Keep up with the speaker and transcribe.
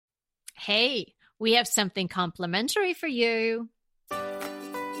Hey, we have something complimentary for you.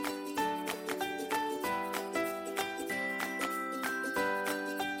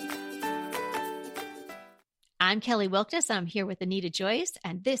 I'm Kelly Wilkness. I'm here with Anita Joyce,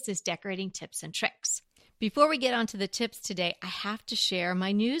 and this is Decorating Tips and Tricks. Before we get on to the tips today, I have to share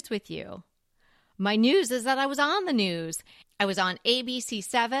my news with you. My news is that I was on the news. I was on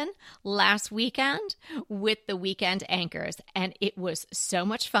ABC7 last weekend with the Weekend Anchors, and it was so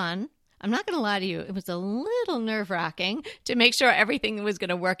much fun. I'm not going to lie to you. It was a little nerve-wracking to make sure everything was going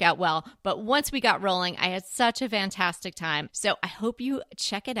to work out well. But once we got rolling, I had such a fantastic time. So I hope you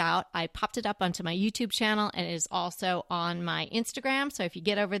check it out. I popped it up onto my YouTube channel, and it is also on my Instagram. So if you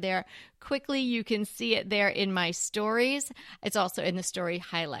get over there quickly, you can see it there in my stories. It's also in the story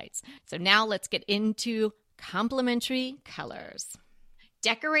highlights. So now let's get into complementary colors.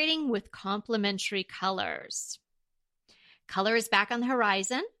 Decorating with complementary colors. Color is back on the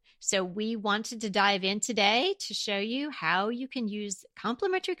horizon. So we wanted to dive in today to show you how you can use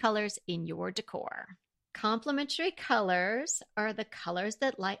complementary colors in your decor. Complementary colors are the colors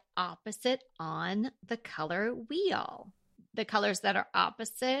that lie opposite on the color wheel. The colors that are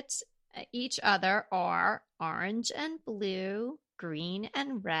opposite each other are orange and blue, green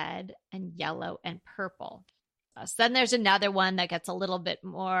and red, and yellow and purple. So then there's another one that gets a little bit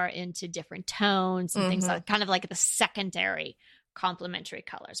more into different tones and things like kind of like the secondary complementary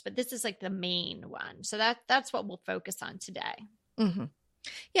colors, but this is like the main one. So that's what we'll focus on today. Mm-hmm.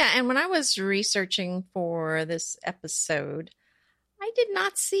 Yeah. And when I was researching for this episode, I did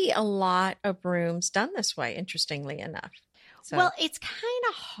not see a lot of rooms done this way, interestingly enough. So. Well, it's kind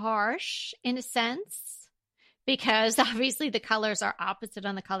of harsh in a sense because obviously the colors are opposite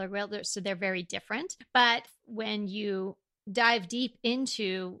on the color wheel, so they're very different. But when you dive deep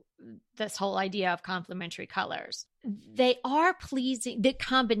into this whole idea of complementary colors, they are pleasing. The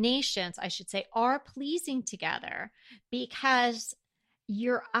combinations, I should say, are pleasing together because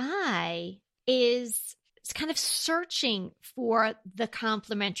your eye is kind of searching for the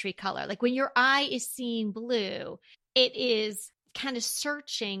complementary color. Like when your eye is seeing blue, it is kind of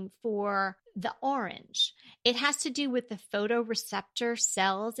searching for the orange. It has to do with the photoreceptor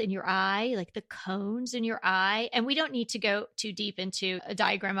cells in your eye, like the cones in your eye. And we don't need to go too deep into a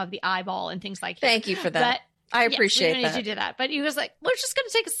diagram of the eyeball and things like that. Thank you for that. I appreciate we don't need to do that. But he was like, we're just going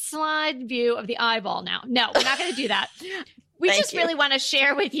to take a slide view of the eyeball now. No, we're not going to do that. We just really want to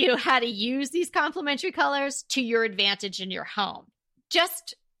share with you how to use these complementary colors to your advantage in your home.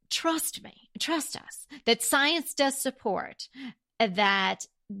 Just trust me, trust us, that science does support that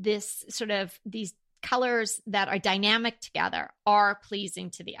this sort of these colors that are dynamic together are pleasing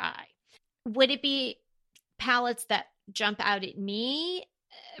to the eye. Would it be palettes that jump out at me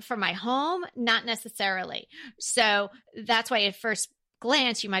for my home? Not necessarily. So that's why at first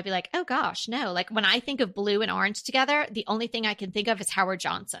glance, you might be like, oh gosh, no. Like when I think of blue and orange together, the only thing I can think of is Howard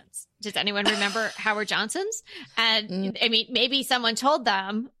Johnson's. Does anyone remember Howard Johnson's? And I mean, maybe someone told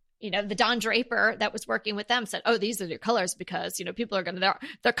them, the Don Draper that was working with them said, oh, these are your colors because, people are going to,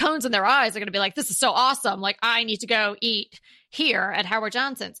 their cones in their eyes are going to be like, this is so awesome. Like I need to go eat here at Howard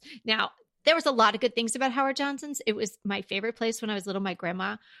Johnson's. Now, there was a lot of good things about Howard Johnson's. It was my favorite place when I was little. My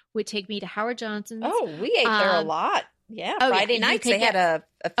grandma would take me to Howard Johnson's. Oh, we ate there a lot. Yeah, Friday nights they had a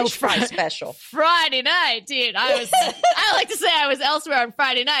fish fry special. Friday night, dude. I like to say I was elsewhere on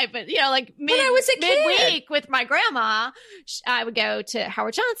Friday night, but like midweek with my grandma, I would go to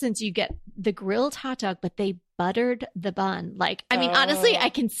Howard Johnson's. You get the grilled hot dog, but they buttered the bun. Like, I mean, honestly, I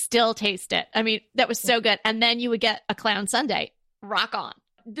can still taste it. I mean, that was so good. And then you would get a clown sundae. Rock on.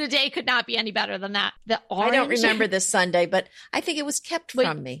 The day could not be any better than that. The orange. I don't remember this Sunday, but I think it was kept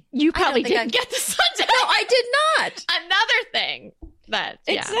from me. You probably didn't get the Sunday. No, I did not. Another thing that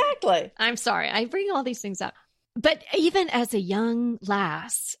exactly. I'm sorry. I bring all these things up. But even as a young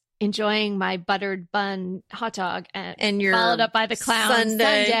lass, enjoying my buttered bun hot dog and you're followed up by the clown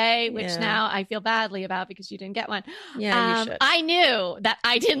Sundae, which now I feel badly about because you didn't get one. Yeah, you should. I knew that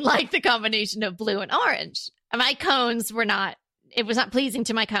I didn't like the combination of blue and orange. My cones were not. It was not pleasing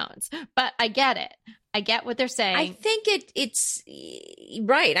to my cones, but I get it. I get what they're saying. I think it's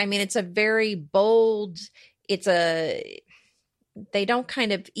right. I mean, it's a very bold, they don't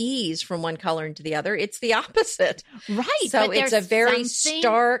kind of ease from one color into the other. It's the opposite. Right. So it's a very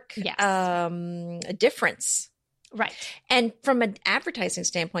stark difference. Right. And from an advertising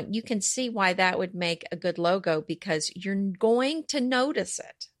standpoint, you can see why that would make a good logo because you're going to notice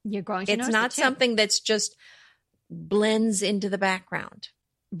it. You're going to notice it. It's not something that's just blends into the background.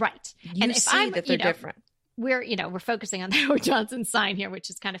 Right. You see that they're different. we're focusing on the Howard Johnson sign here, which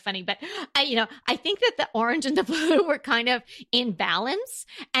is kind of funny, but I think that the orange and the blue were kind of in balance,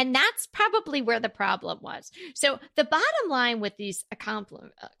 and that's probably where the problem was. So the bottom line with these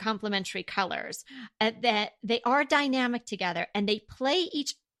complementary colors, that they are dynamic together and they play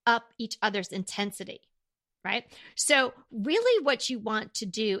each other's intensity. Right. So really what you want to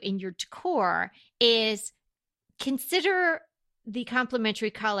do in your decor is consider the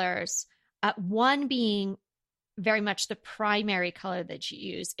complementary colors, one being very much the primary color that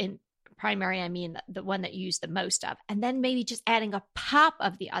you use. In primary, I mean the one that you use the most of, and then maybe just adding a pop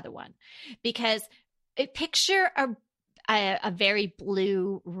of the other one, because picture a very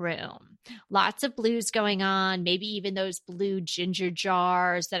blue room, lots of blues going on, maybe even those blue ginger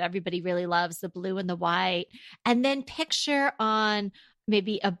jars that everybody really loves, the blue and the white. And then picture on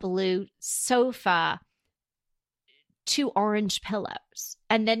maybe a blue sofa, 2 orange pillows,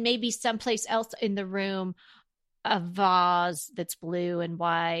 and then maybe someplace else in the room, a vase that's blue and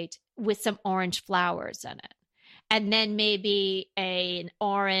white with some orange flowers in it. And then maybe an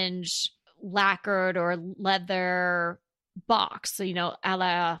orange lacquered or leather box, so, a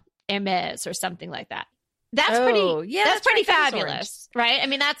la Hermes or something like that. That's pretty fabulous, right? I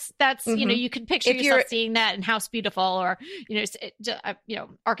mean, that's you can picture yourself seeing that in House Beautiful or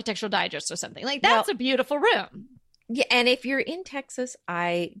Architectural Digest or something like that's a beautiful room. Yeah, and if you're in Texas,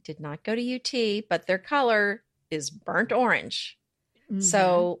 I did not go to UT, but their color is burnt orange. Mm-hmm.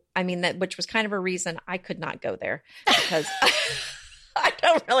 So, I mean, which was kind of a reason I could not go there, because I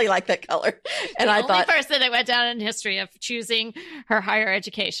don't really like that color. And the only person that went down in history of choosing her higher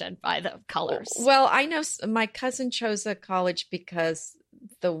education by the colors. Well, I know my cousin chose a college because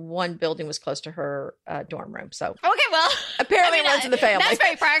the one building was close to her dorm room. So, okay, well, apparently it runs in the family. That's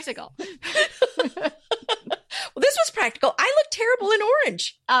very practical. Well, this was practical. I look terrible in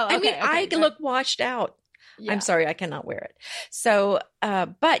orange. Oh, okay, I mean, I look washed out. Yeah. I'm sorry, I cannot wear it. So,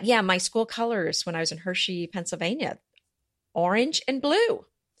 but yeah, my school colors when I was in Hershey, Pennsylvania, orange and blue.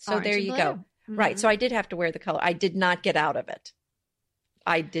 So orange there you go. Mm-hmm. Right. So I did have to wear the color. I did not get out of it.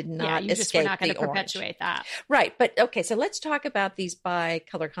 I did not you just were not going to perpetuate that. Right. But okay, so let's talk about these by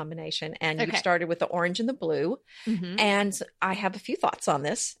color combination. And you started with the orange and the blue. Mm-hmm. And I have a few thoughts on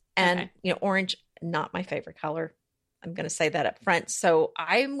this. And, orange, not my favorite color. I'm going to say that up front. So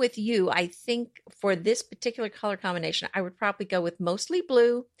I'm with you. I think for this particular color combination, I would probably go with mostly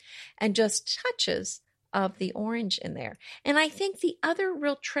blue and just touches of the orange in there. And I think the other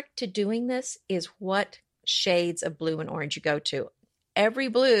real trick to doing this is what shades of blue and orange you go to. Every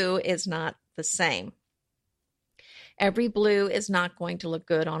blue is not the same. Every blue is not going to look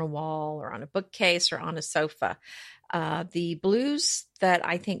good on a wall or on a bookcase or on a sofa. The blues that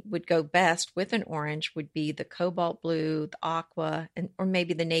I think would go best with an orange would be the cobalt blue, the aqua, or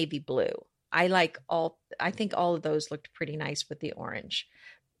maybe the navy blue. I think all of those looked pretty nice with the orange.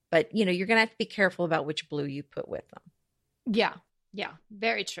 But, you're going to have to be careful about which blue you put with them. Yeah,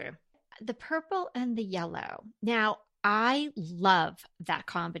 very true. The purple and the yellow. Now, I love that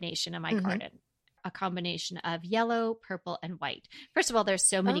combination in my garden. A combination of yellow, purple, and white. First of all, there's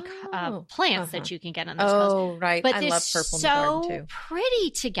so many plants that you can get on those colors. Oh, right. But I love purple in the garden too.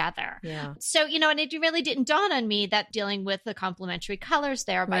 Pretty together. Yeah. So, and it really didn't dawn on me that dealing with the complementary colors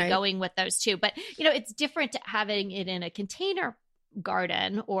there by going with those two. But, it's different to having it in a container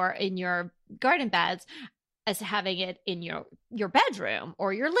garden or in your garden beds as having it in your bedroom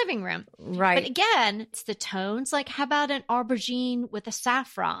or your living room. Right. But again, it's the tones. Like, how about an aubergine with a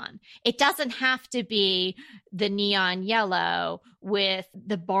saffron? It doesn't have to be the neon yellow with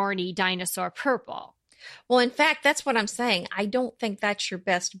the Barney dinosaur purple. Well, in fact, that's what I'm saying. I don't think that's your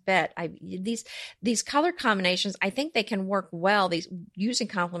best bet. These color combinations, I think they can work well, using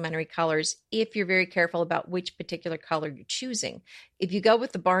complementary colors, if you're very careful about which particular color you're choosing. If you go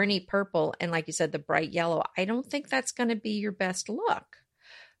with the Barney purple and, like you said, the bright yellow, I don't think that's going to be your best look.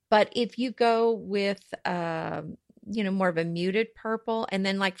 But if you go with, more of a muted purple, and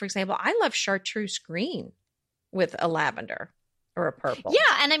then, like, for example, I love chartreuse green with a lavender. Or a purple.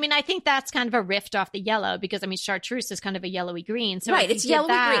 Yeah. And I mean, I think that's kind of a rift off the yellow because, chartreuse is kind of a yellowy green. So it's yellowy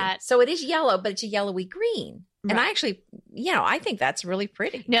green. So it is yellow, but it's a yellowy green. Right. And I actually, I think that's really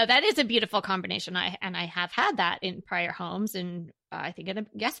pretty. No, that is a beautiful combination. I have had that in prior homes. And I think in a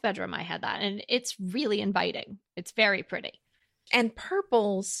guest bedroom, I had that. And it's really inviting. It's very pretty. And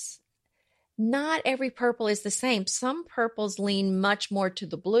purples, not every purple is the same. Some purples lean much more to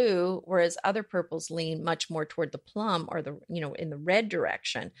the blue, whereas other purples lean much more toward the plum or in the red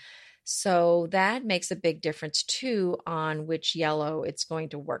direction. So that makes a big difference too on which yellow it's going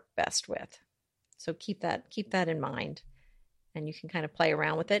to work best with. So keep that in mind. and you can kind of play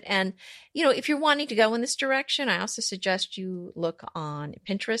around with it. And, if you're wanting to go in this direction, I also suggest you look on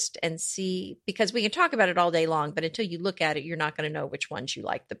Pinterest and see, because we can talk about it all day long, but until you look at it, you're not going to know which ones you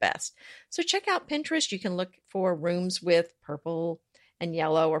like the best. So check out Pinterest. You can look for rooms with purple and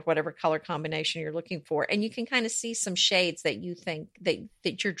yellow or whatever color combination you're looking for. And you can kind of see some shades that you think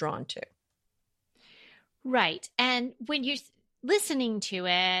that you're drawn to. Right. And when you're listening to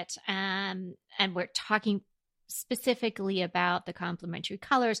it, and we're talking specifically about the complementary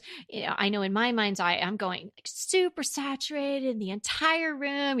colors, I know in my mind's eye, I'm going super saturated in the entire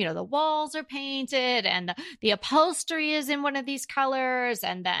room. The walls are painted and the upholstery is in one of these colors.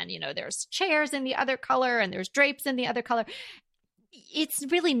 And then, there's chairs in the other color and there's drapes in the other color. It's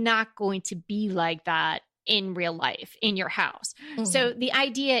really not going to be like that in real life in your house. Mm-hmm. So the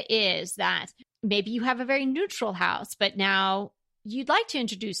idea is that maybe you have a very neutral house, but now you'd like to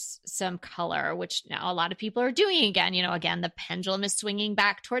introduce some color, which now a lot of people are doing again. Again, the pendulum is swinging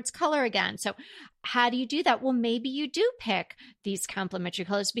back towards color again. So how do you do that? Well, maybe you do pick these complementary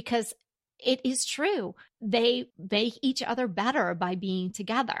colors because it is true. They make each other better by being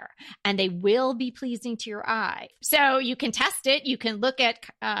together, and they will be pleasing to your eye. So you can test it. You can look at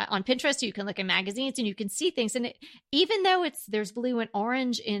on Pinterest. You can look in magazines, and you can see things. And even though there's blue and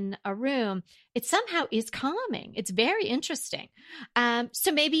orange in a room, it somehow is calming. It's very interesting.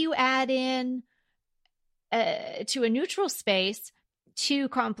 So maybe you add in to a neutral space 2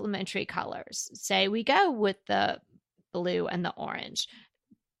 complementary colors. Say we go with the blue and the orange.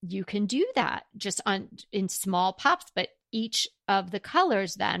 You can do that just in small pops, but each of the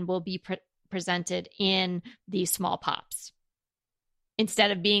colors then will be presented in these small pops instead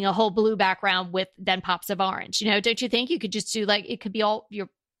of being a whole blue background with then pops of orange. Don't you think you could just do it could be all your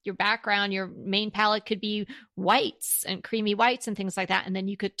background, your main palette could be whites and creamy whites and things like that. And then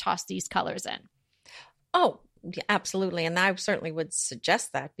you could toss these colors in. Oh, yeah, absolutely. And I certainly would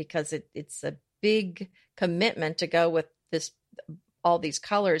suggest that because it's a big commitment to go with all these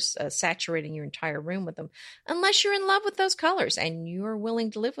colors, saturating your entire room with them, unless you're in love with those colors and you're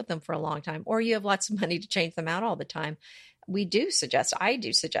willing to live with them for a long time, or you have lots of money to change them out all the time. I do suggest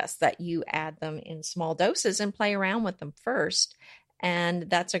that you add them in small doses and play around with them first.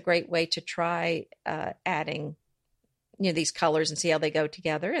 And that's a great way to try adding these colors and see how they go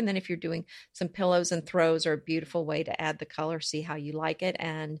together. And then if you're doing some pillows and throws are a beautiful way to add the color, see how you like it.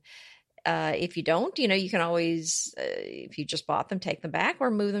 And if you don't, you can always, if you just bought them, take them back or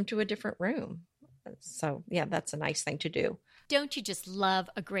move them to a different room. So, yeah, that's a nice thing to do. Don't you just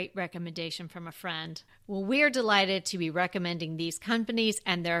love a great recommendation from a friend? Well, we're delighted to be recommending these companies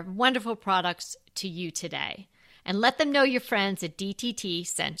and their wonderful products to you today. And let them know your friends at DTT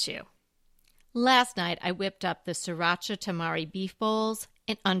sent you. Last night, I whipped up the Sriracha Tamari beef bowls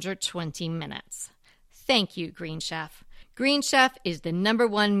in under 20 minutes. Thank you, Green Chef. Green Chef is the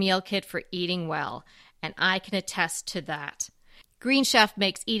 #1 meal kit for eating well, and I can attest to that. Green Chef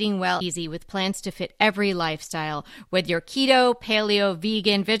makes eating well easy with plans to fit every lifestyle, whether you're keto, paleo,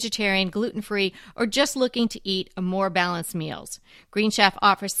 vegan, vegetarian, gluten-free, or just looking to eat more balanced meals. Green Chef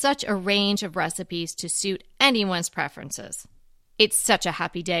offers such a range of recipes to suit anyone's preferences. It's such a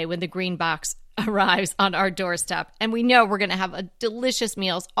happy day when the green box arrives on our doorstep, and we know we're going to have delicious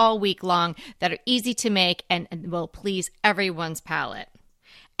meals all week long that are easy to make and will please everyone's palate.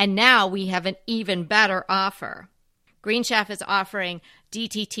 And now we have an even better offer. Green Chef is offering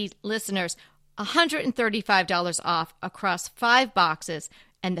DTT listeners $135 off across 5 boxes,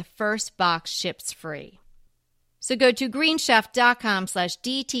 and the first box ships free. So go to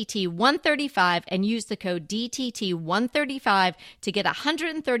greenchef.com/DTT135 and use the code DTT135 to get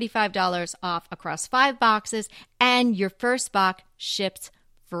 $135 off across 5 boxes, and your first box ships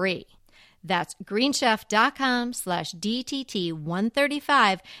free. That's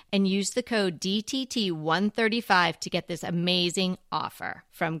greenchef.com/DTT135 and use the code DTT135 to get this amazing offer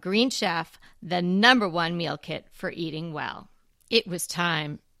from Green Chef, the #1 meal kit for eating well. It was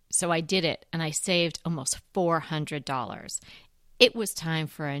time. So I did it, and I saved almost $400. It was time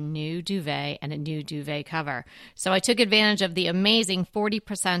for a new duvet and a new duvet cover. So I took advantage of the amazing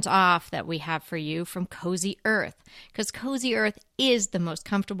 40% off that we have for you from Cozy Earth, because Cozy Earth is the most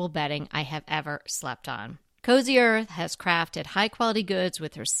comfortable bedding I have ever slept on. Cozy Earth has crafted high-quality goods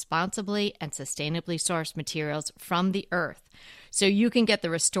with responsibly and sustainably sourced materials from the earth, so you can get the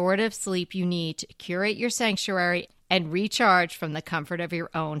restorative sleep you need to curate your sanctuary and recharge from the comfort of your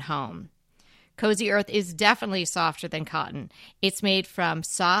own home. Cozy Earth is definitely softer than cotton. It's made from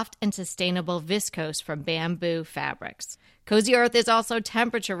soft and sustainable viscose from bamboo fabrics. Cozy Earth is also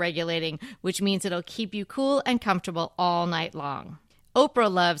temperature regulating, which means it'll keep you cool and comfortable all night long.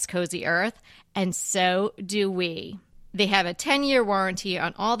 Oprah loves Cozy Earth, and so do we. They have a 10-year warranty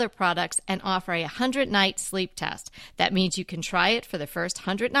on all their products and offer a 100-night sleep test. That means you can try it for the first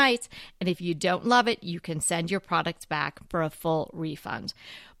 100 nights, and if you don't love it, you can send your products back for a full refund.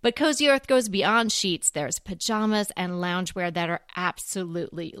 But Cozy Earth goes beyond sheets. There's pajamas and loungewear that are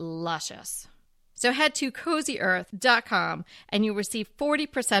absolutely luscious. So head to CozyEarth.com and you'll receive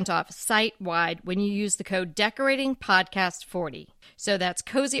 40% off site-wide when you use the code DecoratingPodcast40. So that's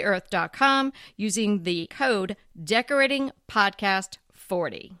CozyEarth.com using the code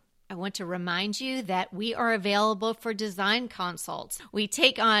DecoratingPodcast40. I want to remind you that we are available for design consults. We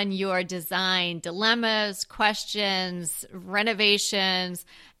take on your design dilemmas, questions, renovations,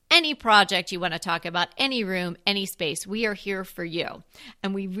 any project you want to talk about, any room, any space. We are here for you.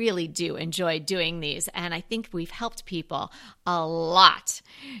 And we really do enjoy doing these. And I think we've helped people a lot.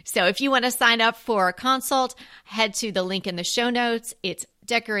 So if you want to sign up for a consult, head to the link in the show notes. It's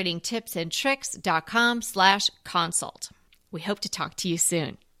decoratingtipsandtricks.com/consult. We hope to talk to you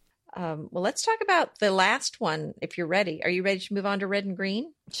soon. Well, let's talk about the last one if you're ready. Are you ready to move on to red and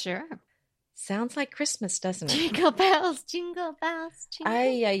green? Sure. Sounds like Christmas, doesn't it? Jingle bells, jingle bells, jingle.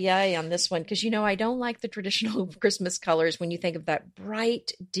 Ay, on this one. Because, I don't like the traditional Christmas colors when you think of that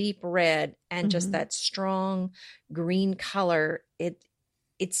bright, deep red and just that strong green color.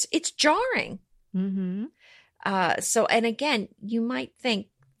 It's jarring. Mm-hmm. And again, you might think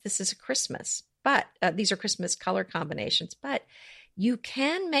this is a Christmas, but these are Christmas color combinations, but you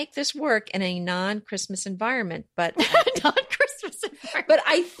can make this work in a non-Christmas environment, but non-Christmas environment. But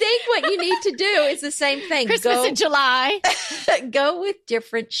I think what you need to do is the same thing. Christmas in July. Go with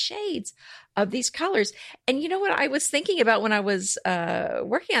different shades of these colors. And you know what I was thinking about when I was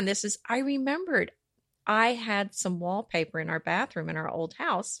working on this is I remembered I had some wallpaper in our bathroom in our old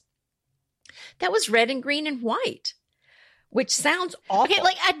house that was red and green and white, which sounds awful. Okay,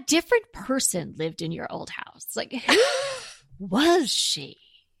 like a different person lived in your old house. Like, who was she?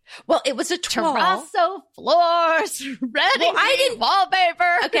 Well, it was a toile. Terrazzo floors, red and green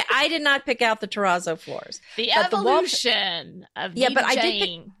wallpaper. Okay, I did not pick out the terrazzo floors. The evolution of Nita but Jane. I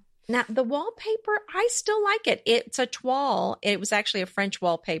did now, the wallpaper, I still like it. It's a toile. It was actually a French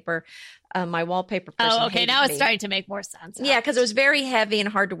wallpaper. My wallpaper person hated now it's me. starting to make more sense. Yeah, because it was very heavy and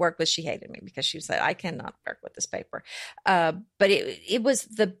hard to work with. She hated me because she said, I cannot work with this paper. But it was,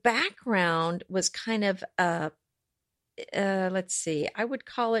 the background was kind of, let's see, I would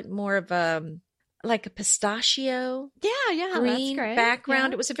call it more of like a pistachio green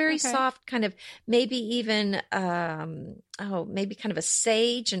background. Yeah. It was a very soft kind of, maybe even maybe kind of a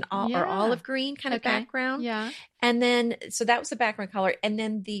sage and or olive green kind of background. Yeah. And then so that was the background color. And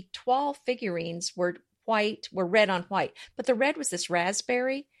then the toile figurines were red on white. But the red was this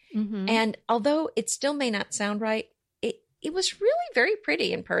raspberry. Mm-hmm. And although it still may not sound right, it was really very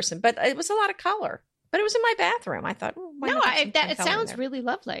pretty in person, but it was a lot of color. But it was in my bathroom. I thought, it sounds really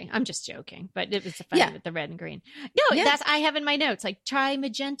lovely. I'm just joking, but it was funny with the red and green. No, that's I have in my notes. Like try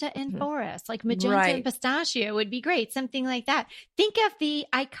magenta and forest, like magenta and pistachio would be great. Something like that. Think of the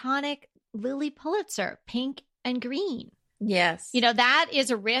iconic Lily Pulitzer, pink and green. Yes, that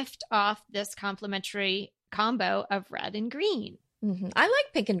is a riff off this complementary combo of red and green. Mm-hmm. I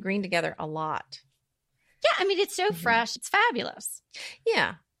like pink and green together a lot. Yeah, I mean it's so fresh. It's fabulous.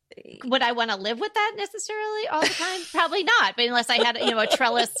 Yeah. Would I want to live with that necessarily all the time? Probably not. But unless I had, a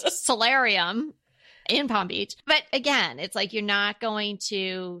trellis solarium in Palm Beach. But again, it's like you're not going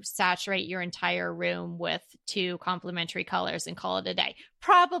to saturate your entire room with two complementary colors and call it a day.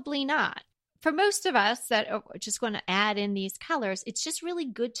 Probably not. For most of us that are just going to add in these colors, it's just really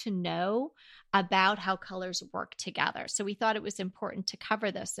good to know about how colors work together. So we thought it was important to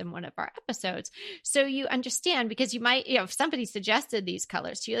cover this in one of our episodes. So you understand, because you might, if somebody suggested these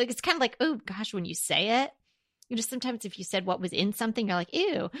colors to you, like it's kind of like, oh gosh, when you say it, sometimes if you said what was in something, you're like,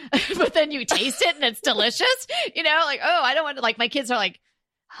 ew, but then you taste it and it's delicious, like, oh, I don't want to, like my kids are like,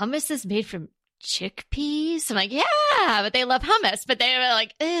 hummus is made from chickpeas. I'm like, yeah, but they love hummus, but they were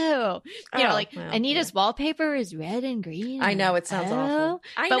like, ew, Anita's wallpaper is red and green. I know it sounds awful.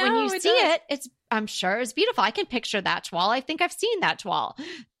 But when you see it, I'm sure it's beautiful. I can picture that toile. I think I've seen that toile.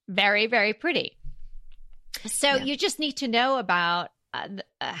 Very, very pretty. So you just need to know about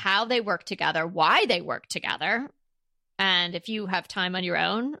how they work together, why they work together. And if you have time on your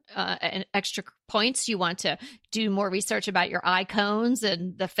own and extra points, you want to do more research about your eye cones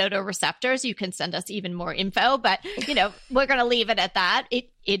and the photoreceptors, you can send us even more info. But, we're going to leave it at that.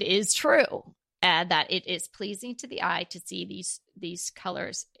 It is true that it is pleasing to the eye to see these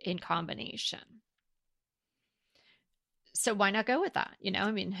colors in combination. So why not go with that?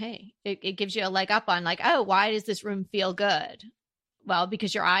 Hey, it gives you a leg up on like, oh, why does this room feel good? Well,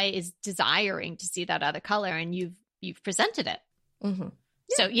 because your eye is desiring to see that other color and you've you've presented it. Mm-hmm.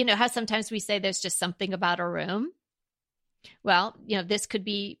 So, how sometimes we say there's just something about a room? Well, this could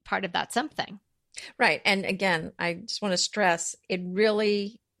be part of that something. Right. And again, I just want to stress it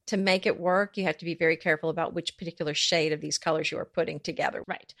really, to make it work, you have to be very careful about which particular shade of these colors you are putting together.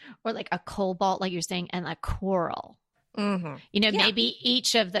 Right. Or like a cobalt, like you're saying, and a coral. Mm-hmm. Maybe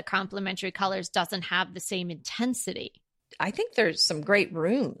each of the complementary colors doesn't have the same intensity. I think there's some great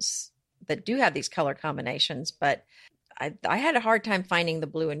rooms that do have these color combinations, but I had a hard time finding the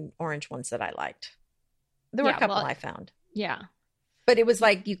blue and orange ones that I liked. There were a couple I found. Yeah. But it was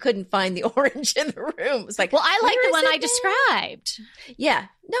like you couldn't find the orange in the room. It was like, well, I like the one I described. Yeah.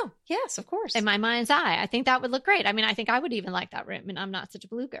 No. Yes, of course. In my mind's eye. I think that would look great. I mean, I think I would even like that room, and I'm not such a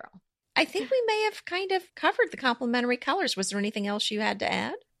blue girl. I think we may have kind of covered the complementary colors. Was there anything else you had to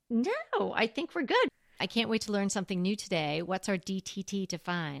add? No, I think we're good. I can't wait to learn something new today. What's our DTT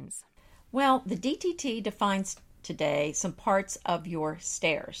defines? Well, the DTT defines today some parts of your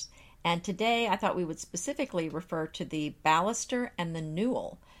stairs. And today I thought we would specifically refer to the baluster and the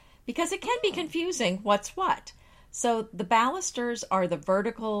newel, because it can be confusing what's what. So the balusters are the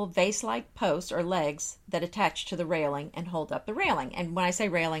vertical vase-like posts or legs that attach to the railing and hold up the railing. And when I say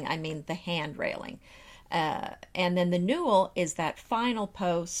railing, I mean the hand railing. And then the newel is that final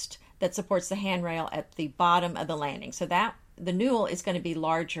post that supports the handrail at the bottom of the landing. So that the newel is going to be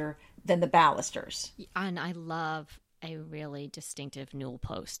larger than the balusters. And I love a really distinctive newel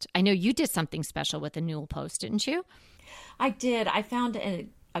post. I know you did something special with a newel post, didn't you? I did. I found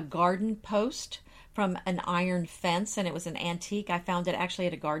a garden post from an iron fence, and it was an antique. I found it actually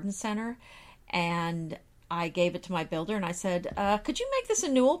at a garden center, and I gave it to my builder, and I said, could you make this a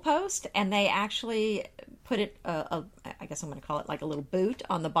newel post? And they actually put it, I guess I'm going to call it like a little boot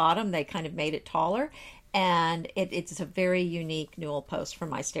on the bottom. They kind of made it taller. And it's a very unique newel post for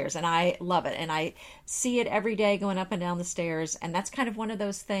my stairs. And I love it. And I see it every day going up and down the stairs. And that's kind of one of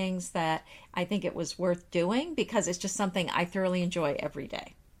those things that I think it was worth doing, because it's just something I thoroughly enjoy every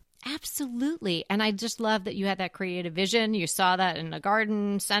day. Absolutely. And I just love that you had that creative vision. You saw that in a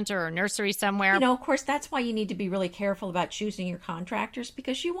garden center or nursery somewhere. Of course, that's why you need to be really careful about choosing your contractors,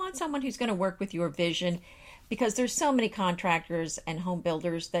 because you want someone who's going to work with your vision. Because there's so many contractors and home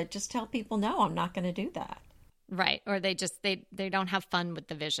builders that just tell people, no, I'm not going to do that. Right. Or they don't have fun with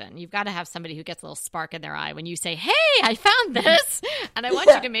the vision. You've got to have somebody who gets a little spark in their eye when you say, hey, I found this and I want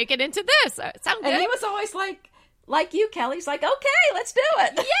you to make it into this. Sound good? And he was always like you, Kelly. He's like, okay, let's do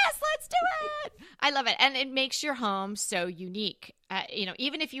it. Yes, let's do it. I love it. And it makes your home so unique.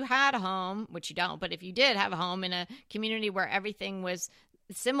 Even if you had a home, which you don't, but if you did have a home in a community where everything was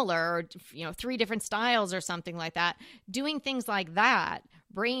similar, or 3 different styles or something like that, doing things like that,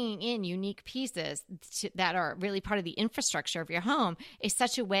 bringing in unique pieces that are really part of the infrastructure of your home, is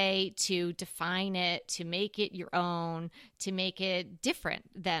such a way to define it, to make it your own, to make it different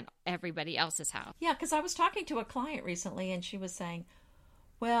than everybody else's house. Yeah, because I was talking to a client recently and she was saying,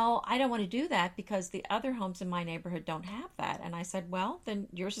 well, I don't want to do that because the other homes in my neighborhood don't have that. And I said, well, then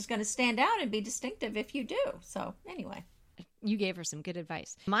yours is going to stand out and be distinctive if you do. So anyway. You gave her some good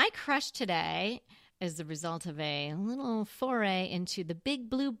advice. My crush today is the result of a little foray into the Big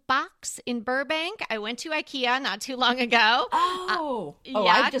Blue Box in Burbank. I went to IKEA not too long ago.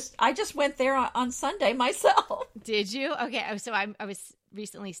 Yeah. I just went there on Sunday myself. Did you? Okay. So I was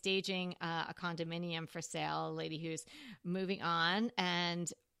recently staging a condominium for sale, a lady who's moving on,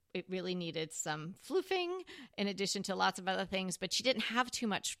 and it really needed some floofing in addition to lots of other things, but she didn't have too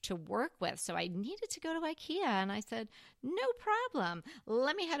much to work with. So I needed to go to IKEA, and I said, no problem.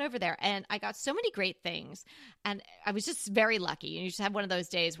 Let me head over there. And I got so many great things, and I was just very lucky. You just have one of those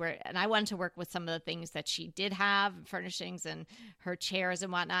days and I wanted to work with some of the things that she did have, furnishings and her chairs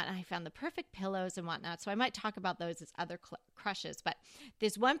and whatnot. And I found the perfect pillows and whatnot. So I might talk about those as other crushes, but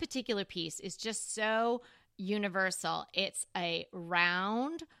this one particular piece is just so universal. It's a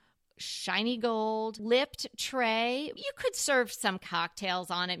round, shiny gold lipped tray. You could serve some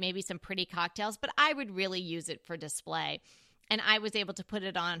cocktails on it, maybe some pretty cocktails, but I would really use it for display. And I was able to put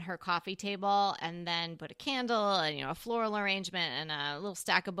it on her coffee table and then put a candle and a floral arrangement and a little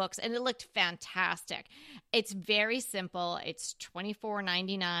stack of books, and it looked fantastic. It's very simple. It's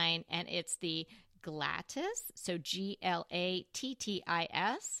 $24.99, and it's the Glattis, so Glattis,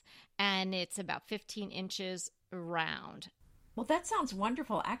 and it's about 15 inches round. Well, that sounds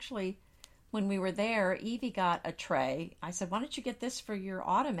wonderful. Actually, when we were there, Evie got a tray. I said, why don't you get this for your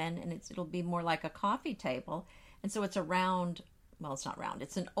ottoman? And it'll be more like a coffee table. And so it's a round, well, it's not round.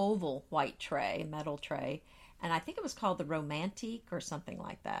 It's an oval white tray, metal tray. And I think it was called the Romantique or something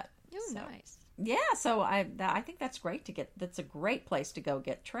like that. Oh, nice. Yeah, so I think that's great to get. That's a great place to go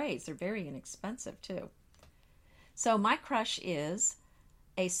get trays. They're very inexpensive, too. So my crush is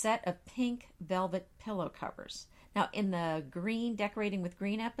a set of pink velvet pillow covers. Now, in the green decorating with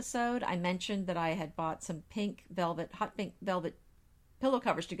green episode, I mentioned that I had bought some hot pink velvet pillow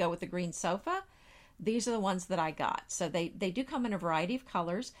covers to go with the green sofa. These are the ones that I got. So they do come in a variety of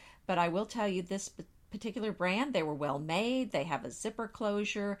colors, but I will tell you this particular brand, they were well made. They have a zipper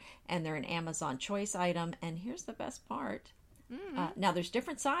closure, and they're an Amazon Choice item. And here's the best part. Now, there's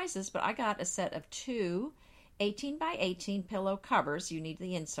different sizes, but I got a set of 2 18 by 18 pillow covers. You need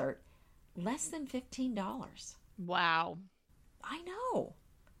the insert. Less than $15. Wow. I know.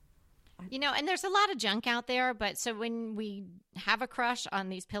 And there's a lot of junk out there, but so when we have a crush on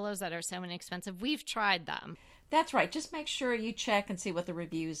these pillows that are so inexpensive, we've tried them. That's right. Just make sure you check and see what the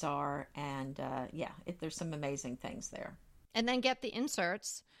reviews are. And there's some amazing things there. And then get the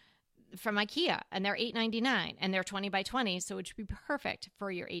inserts from IKEA, and they're $8.99, and they're 20 by 20, so it should be perfect for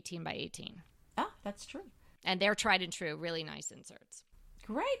your 18 by 18. Oh, that's true. And they're tried and true, really nice inserts.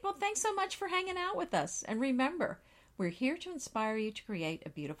 Great. Well, thanks so much for hanging out with us. And remember, we're here to inspire you to create a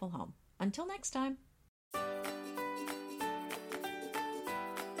beautiful home. Until next time.